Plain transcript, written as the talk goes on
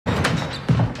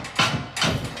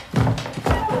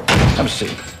Have a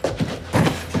seat.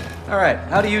 All right,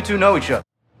 how do you two know each other?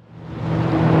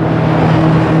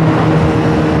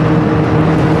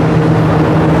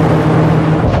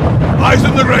 Eyes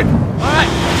in the red! Alright,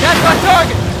 that's my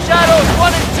target! Shadows 1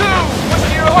 and 2! Push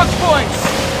to your hook points!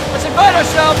 Let's invite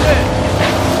ourselves in!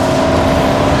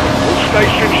 All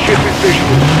station shipping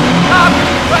visual. Copy!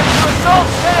 Ready to assault,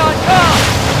 stay on comm!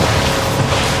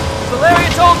 Valeria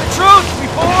told the truth! We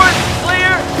board,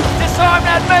 clear, disarm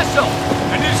that missile!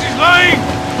 And this is Lane!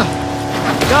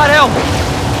 God help me!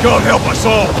 God help us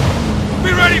all!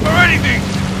 Be ready for anything!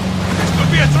 This could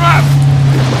be a trap!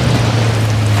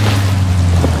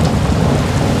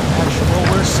 Actual,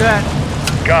 we're set.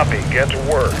 Copy, get to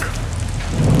work.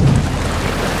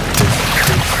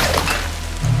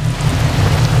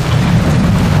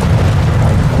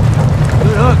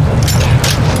 Good hook.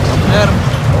 At him.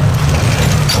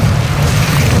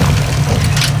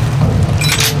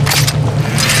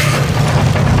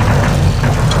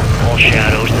 All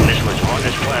Shadows, the missile is on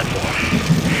this platform.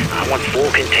 I want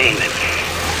full containment.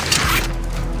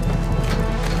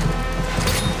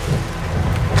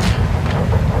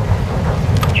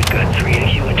 You've got 3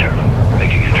 AQ internal.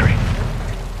 Making entry.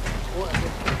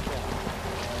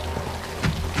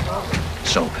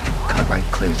 So, cut right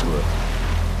clear through it.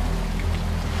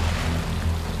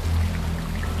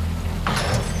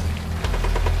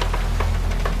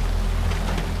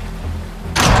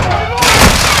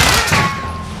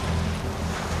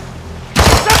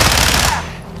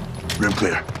 Room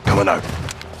clear. Coming out.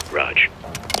 Raj.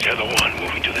 Shadow 1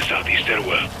 moving to the southeast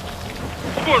stairwell.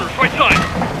 Quarters, right side!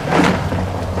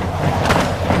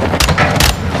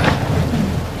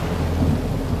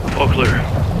 All clear.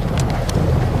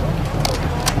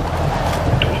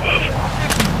 2 above.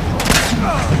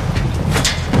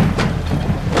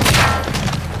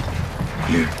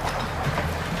 Clear.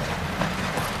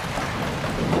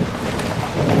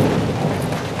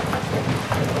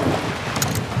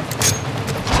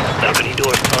 Balcony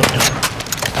doors closed up.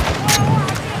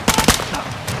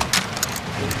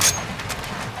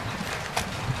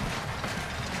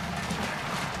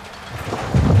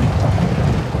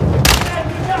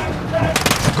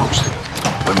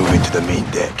 We're moving to the main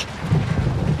deck.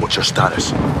 What's your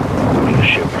status? On the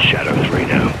ship with Shadow 3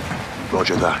 now.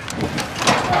 Roger that.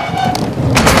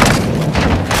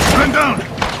 Man down!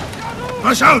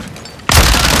 Rush out!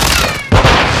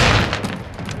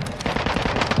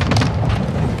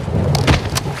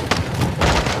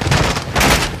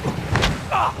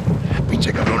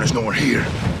 Pinche cabrón is nowhere here.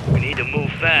 We need to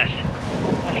move fast.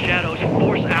 All Shadows,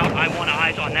 force out. I want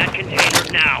eyes on that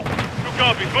container now. Two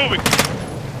copies, moving!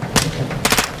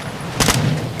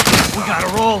 We gotta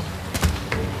roll.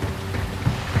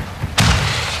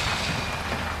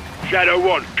 Shadow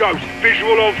 1, Ghost,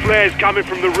 visual on flares coming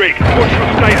from the rig. What's your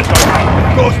status,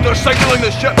 over? Ghost, they're signaling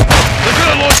the ship. They're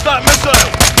gonna launch that missile!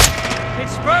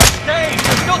 It's first stage.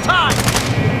 There's still time.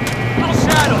 All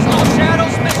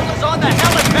Shadows, missile is on the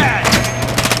helipad.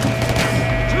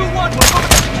 2-1, we're moving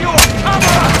to secure. Cover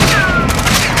us!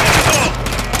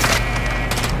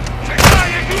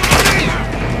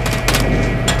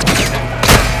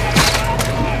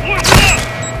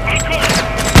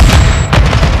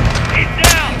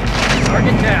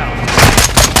 Target down.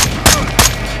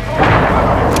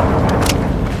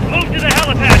 Move to the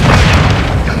helipad.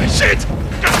 Shit!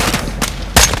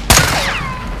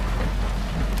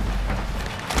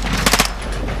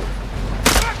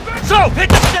 So, hit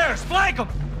the stairs. Flank them.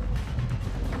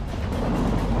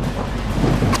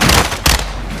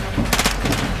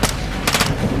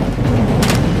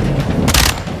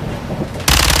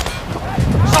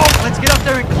 So, let's get up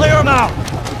there and clear them out.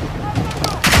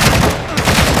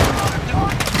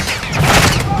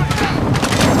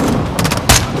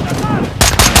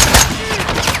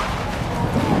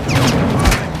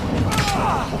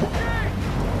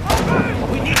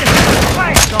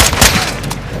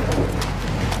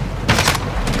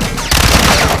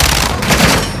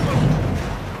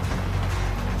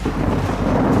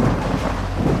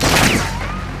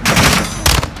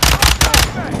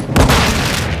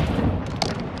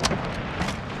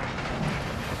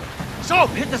 So,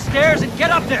 hit the stairs and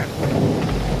get up there!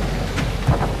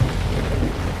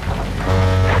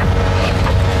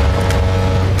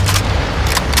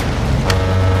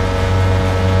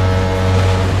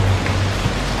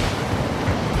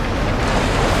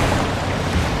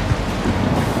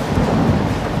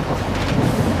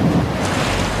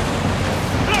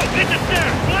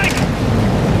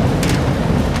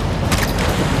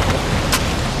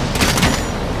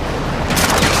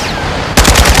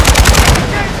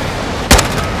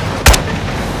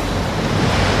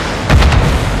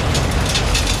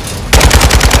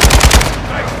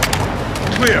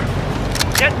 Clear.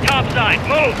 Get topside.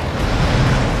 Move!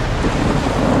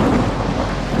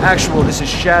 Actual, this is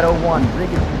Shadow 1.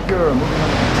 Rig is secure. Moving on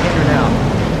the container now.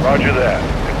 Roger that.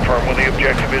 Confirm when the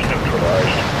objective is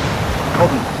neutralized.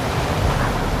 Colton.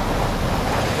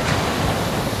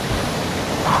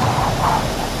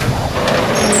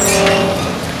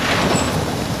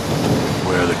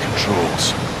 Where are the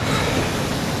controls?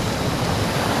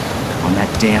 On that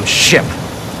damn ship.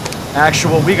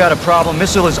 Actual, we got a problem.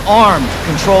 Missile is armed.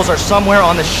 Controls are somewhere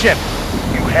on the ship.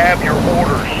 You have your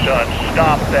orders, son.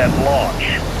 Stop that launch.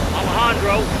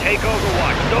 Alejandro, take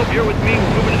overwatch. Stove, you're with me.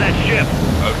 We're moving to that ship.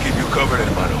 I'll keep you covered,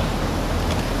 hermano.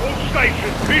 All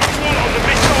stations, visual on the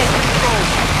missile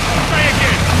controls. I'll say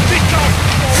again, missile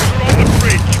controls are on the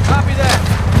bridge. Copy that.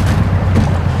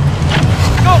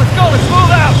 Let's go, let's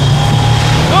move out!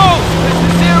 Move! This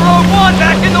is Zero 1,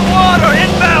 back in the water,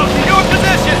 inbound, to your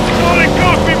position! Solid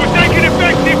copy, we're taking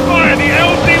effective fire, the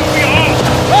LZ will be off!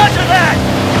 Roger that!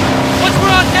 Once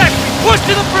we're on deck, we push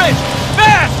to the bridge!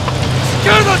 Fast!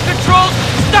 Secure those controls!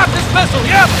 Stop this vessel,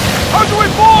 yep! How do we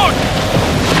board?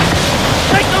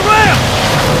 Take the ramp!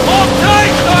 Hold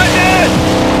tight, Sergeant!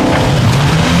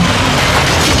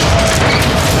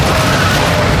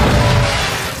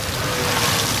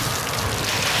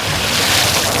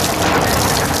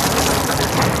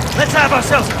 Let's have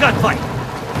ourselves a gunfight!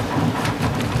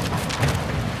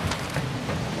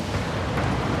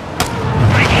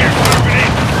 Right here, moving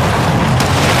in.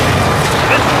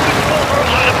 Missile controls are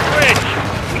on the bridge.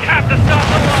 We have to stop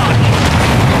the launch.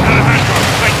 Alejandro,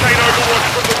 maintain overwatch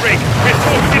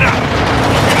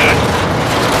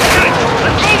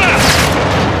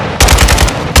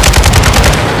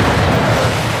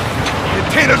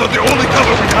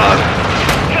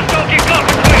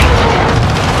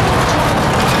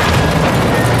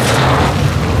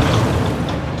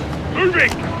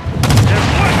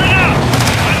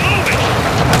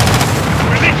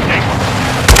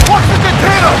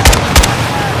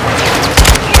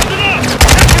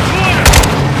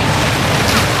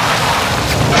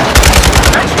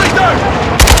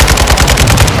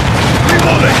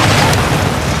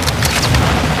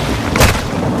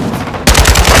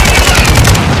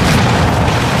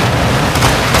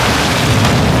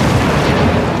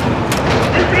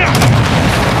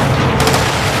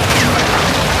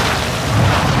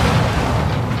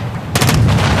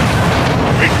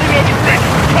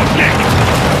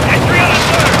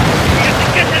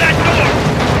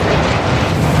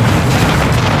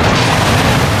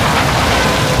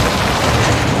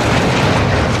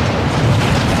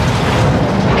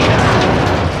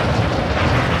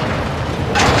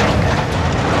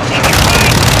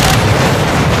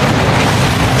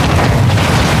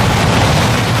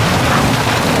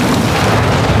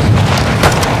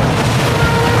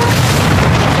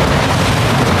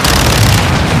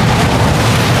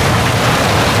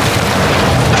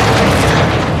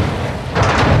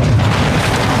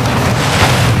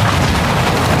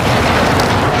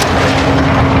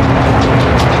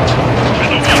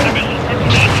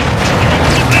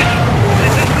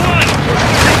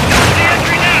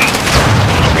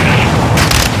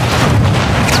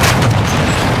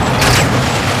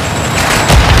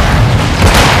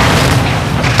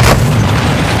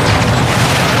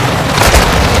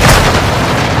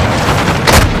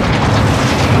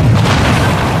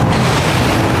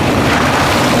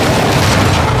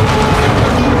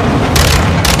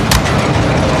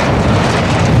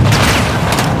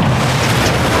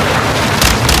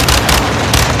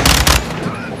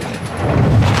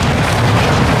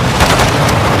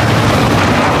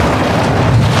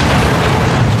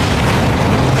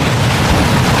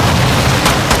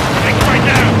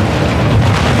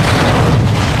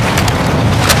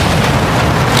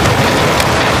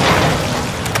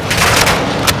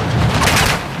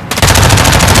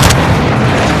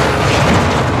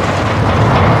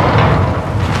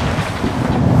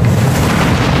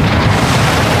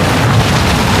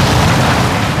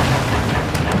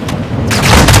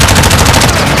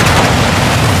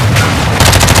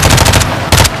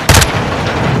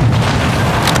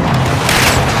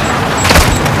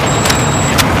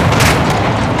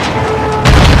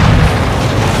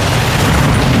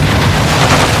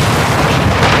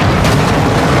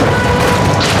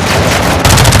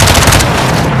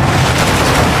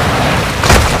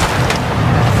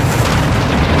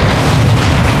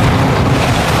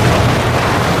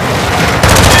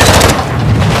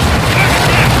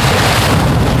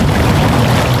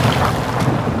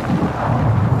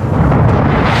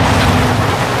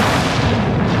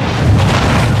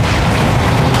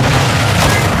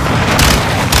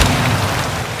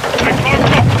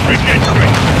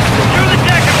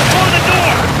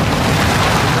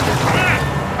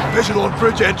Visual on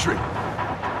bridge entry.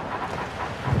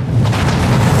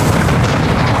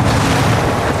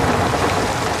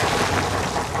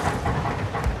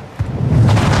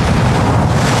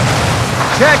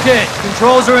 Check it!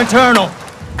 Controls are internal.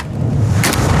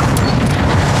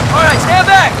 Alright, stand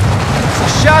back! It's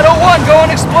a Shadow 1 going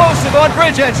explosive on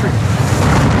bridge entry.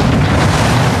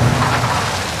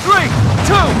 3,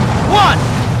 2, 1,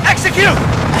 execute!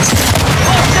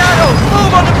 All Shadows,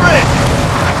 move on the bridge!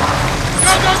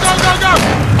 Go, go, go, go, go!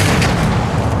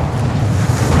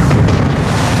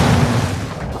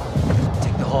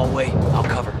 Take the hallway, I'll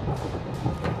cover.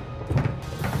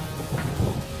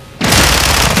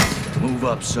 Move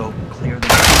up, so clear the...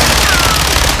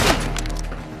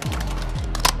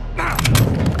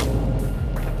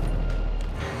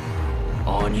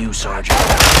 On you, Sergeant.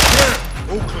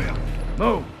 All clear.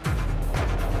 Move.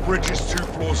 Bridge is 2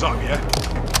 floors up, yeah?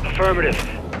 Affirmative.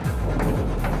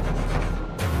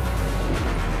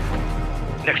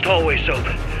 Next hallway, Soap.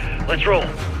 Let's roll.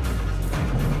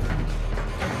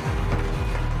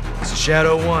 This is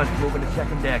Shadow 1, moving to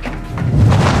second deck.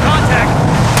 Contact!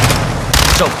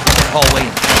 So, that hallway.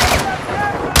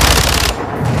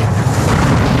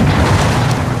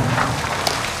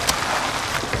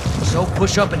 So,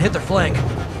 push up and hit their flank.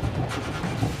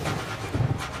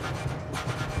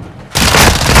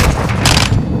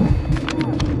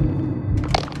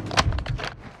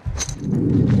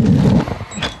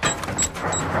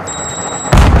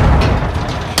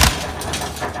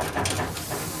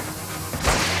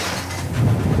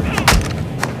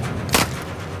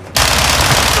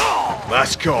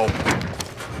 Let's go.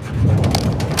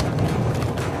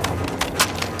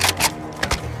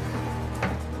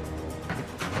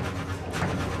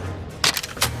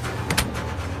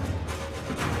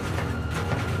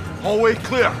 Hallway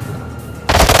clear.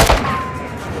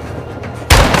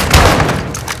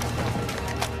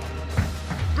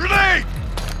 Grenade!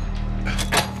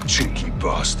 Cheeky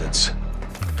bastards.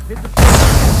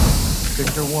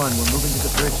 Victor 1, we're moving to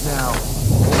the bridge now.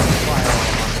 Fire.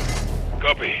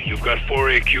 Copy. You've got 4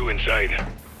 AQ inside.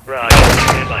 Roger.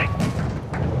 Stand by.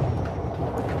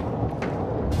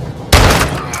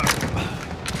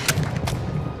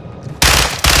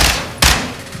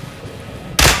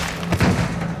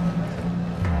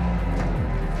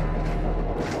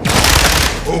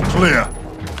 All clear.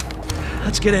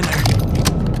 Let's get in there.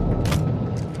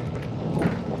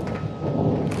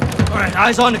 All right,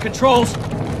 eyes on the controls.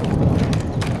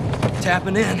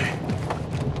 Tapping in.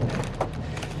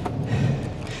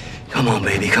 Come on,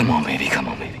 baby, come on, baby, come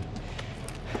on, baby.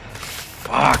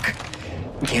 Fuck.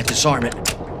 We can't disarm it.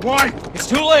 Why? It's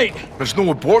too late. There's no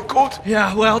abort code?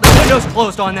 Yeah, well, the window's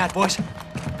closed on that, boys.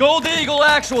 Gold Eagle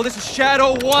Actual, this is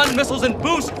Shadow 1, missiles in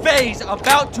boost phase,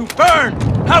 about to burn.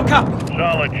 How copy?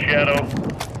 Solid, Shadow.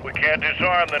 If we can't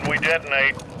disarm, then we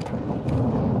detonate.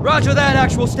 Roger that,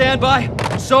 Actual, standby.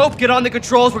 Soap, get on the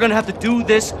controls, we're gonna have to do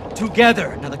this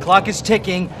together. Now the clock is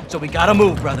ticking, so we gotta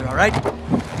move, brother, all right?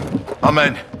 I'm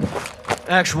in.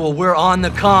 Actual, we're on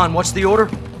the con. What's the order?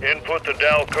 Input the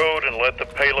DAL code and let the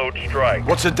payload strike.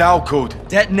 What's the DAL code?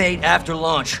 Detonate after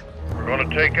launch. We're gonna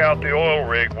take out the oil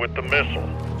rig with the missile.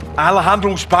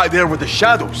 Alejandro's back there with the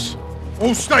shadows.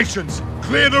 All stations,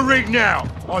 clear the rig now.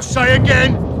 I say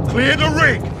again, clear the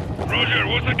rig. Roger,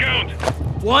 what's the count?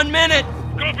 1 minute.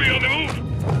 Copy, on the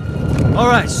move. All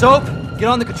right, Soap, get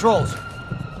on the controls.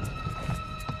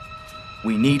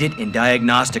 We need it in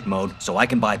diagnostic mode so I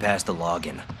can bypass the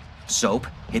login. Soap,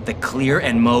 hit the clear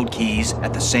and mode keys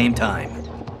at the same time.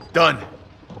 Done.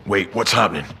 Wait, what's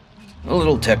happening? A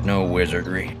little techno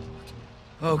wizardry.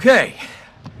 Okay.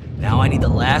 Now I need the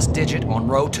last digit on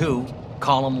row 2,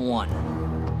 column 1.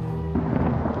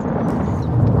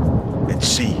 It's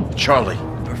C, Charlie.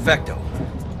 Perfecto.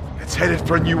 It's headed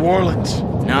for New Orleans.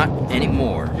 Not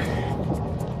anymore.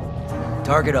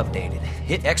 Target updated.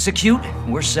 Hit execute,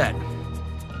 we're set.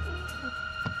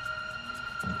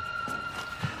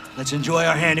 Let's enjoy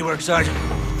our handiwork, Sergeant.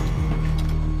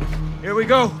 Here we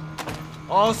go.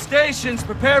 All stations,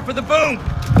 prepare for the boom.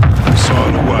 Saw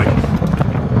it away.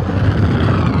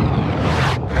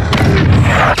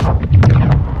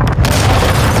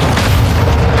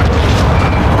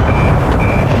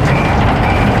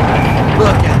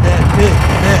 Look at that big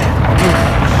man.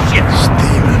 Shit.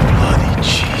 Steaming bloody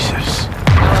Jesus.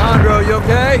 Alejandro, you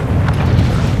okay?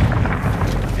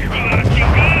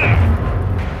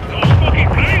 Those fucking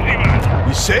crazy, man.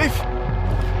 You safe?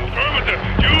 Affirmative.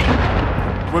 You?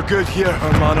 We're good here,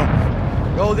 hermano.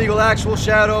 Gold Eagle Actual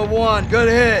Shadow 1. Good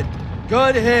hit.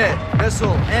 Good hit.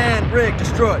 Missile and rig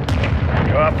destroyed.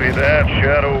 Copy that,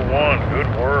 Shadow 1. Good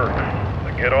work.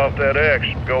 Now get off that X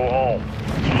and go home.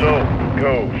 So,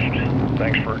 Ghost,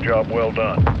 thanks for a job well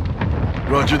done.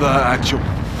 Roger that, Actual.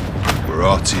 We're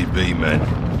RTB, men.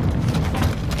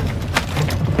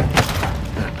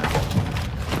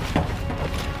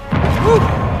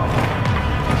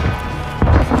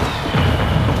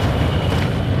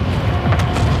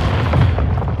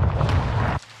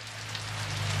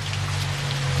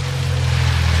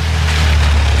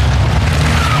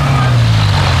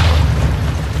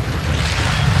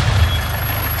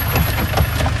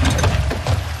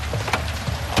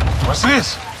 What's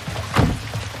this?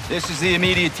 This is the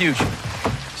immediate future.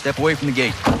 Step away from the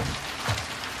gate.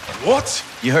 What?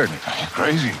 You heard me. You're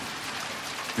crazy.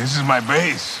 This is my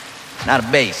base. Not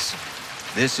a base.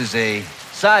 This is a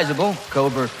sizable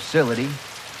covert facility,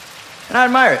 and I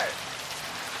admire it.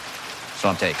 So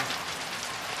I'm taking.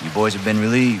 You boys have been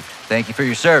relieved. Thank you for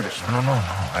your service. No.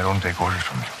 I don't take orders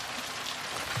from you.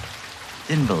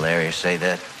 Didn't Valeria say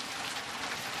that?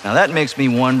 Now that makes me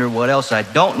wonder what else I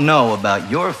don't know about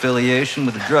your affiliation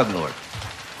with the drug lord.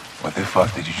 What the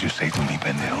fuck did you just say to me,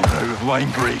 pendejo? Line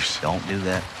briefs. Don't do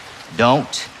that.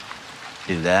 Don't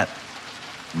do that.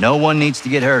 No one needs to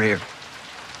get hurt here.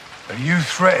 Are you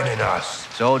threatening us?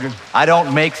 Soldier, I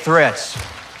don't make threats.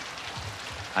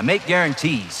 I make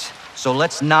guarantees. So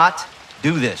let's not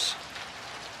do this.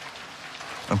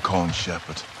 I'm calling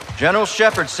Shepard. General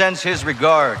Shepard sends his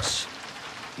regards.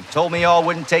 He told me y'all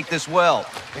wouldn't take this well.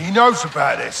 He knows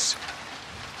about this.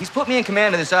 He's put me in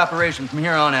command of this operation from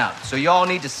here on out. So y'all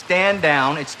need to stand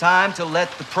down. It's time to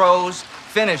let the pros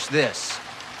finish this.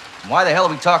 Why the hell are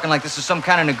we talking like this is some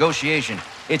kind of negotiation?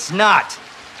 It's not.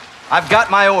 I've got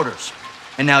my orders.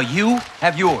 And now you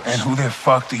have yours. And who the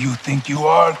fuck do you think you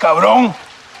are, cabron?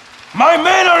 My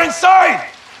men are inside!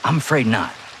 I'm afraid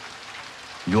not.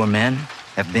 Your men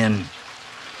have been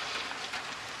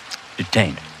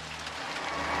detained.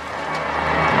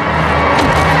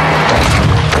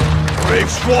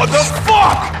 Graves, what the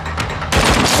fuck?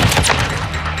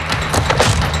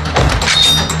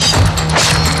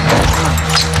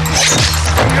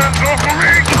 Hands off of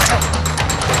me!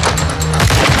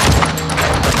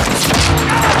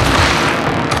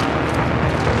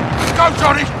 Go,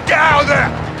 Johnny! Get out of there!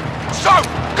 So,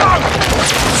 go!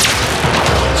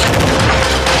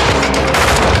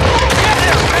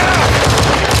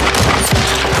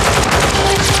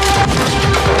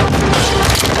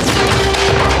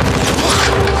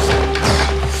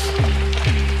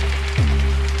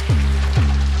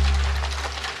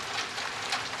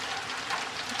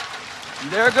 You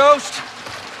there, Ghost?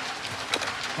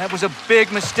 That was a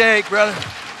big mistake, brother.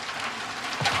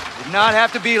 Did not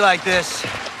have to be like this.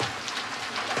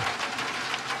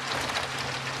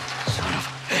 Son of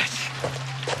a bitch.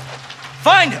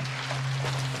 Find him!